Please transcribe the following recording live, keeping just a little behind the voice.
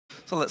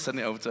So let's send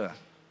it over to her.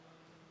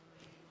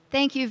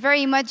 Thank you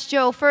very much,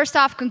 Joe. First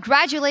off,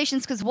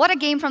 congratulations, because what a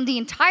game from the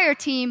entire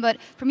team, but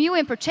from you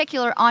in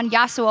particular on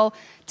Yasuo.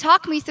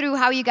 Talk me through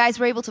how you guys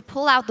were able to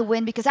pull out the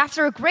win, because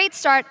after a great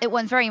start, it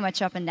went very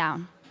much up and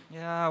down.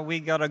 Yeah, we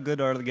got a good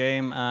early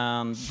game,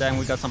 and then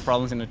we got some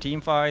problems in the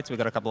team fights. We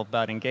got a couple of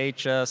bad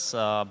engages,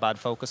 bad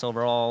focus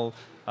overall,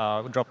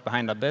 dropped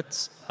behind a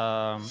bit,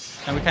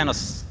 and we kind of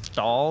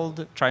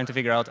stalled trying to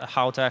figure out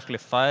how to actually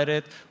fight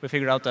it. We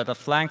figured out that a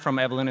flank from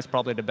Evelyn is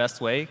probably the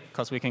best way,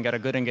 because we can get a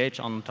good engage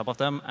on top of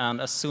them,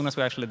 and as soon as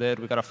we actually did,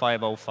 we got a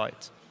 5-0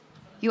 fight.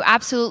 You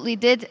absolutely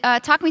did.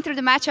 Talk me through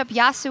the matchup,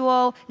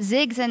 Yasuo,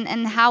 Ziggs,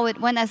 and how it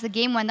went as the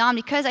game went on,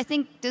 because I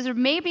think those are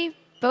maybe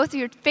both of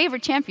your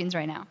favorite champions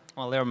right now.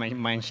 Well, they're my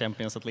main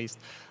champions at least.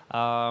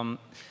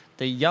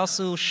 The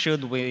Yasuo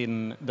should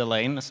win the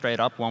lane straight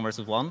up 1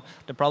 versus 1.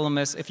 The problem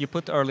is if you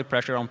put early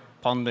pressure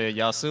upon the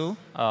Yasuo,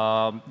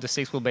 the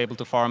Ziggs will be able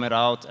to farm it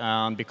out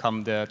and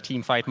become the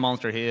team fight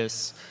monster he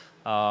is.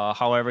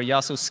 However,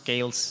 Yasuo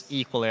scales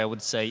equally, I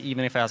would say,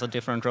 even if he has a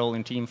different role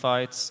in team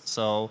fights.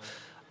 So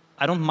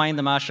I don't mind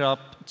the mashup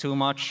too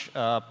much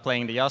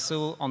playing the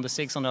Yasuo. On the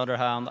Ziggs, on the other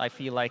hand, I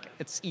feel like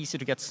it's easy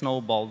to get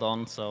snowballed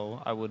on,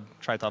 so I would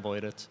try to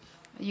avoid it.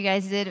 You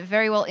guys did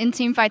very well in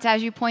team fights,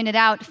 as you pointed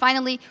out.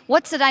 Finally,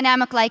 what's the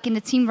dynamic like in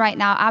the team right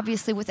now,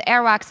 obviously with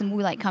Airwax and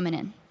Woolite coming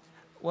in?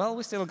 Well,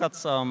 we still got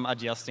some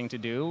adjusting to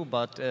do,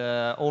 but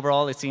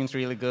overall it seems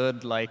really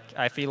good. Like,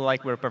 I feel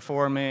like we're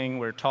performing,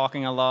 we're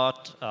talking a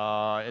lot.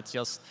 It's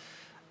just,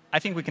 I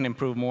think we can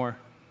improve more.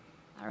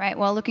 All right,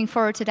 well, looking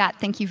forward to that.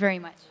 Thank you very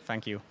much.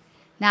 Thank you.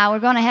 Now we're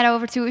going to head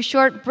over to a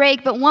short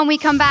break, but when we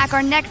come back,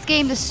 our next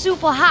game, the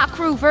Super Hot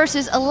Crew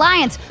versus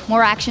Alliance.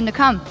 More action to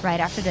come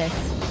right after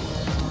this.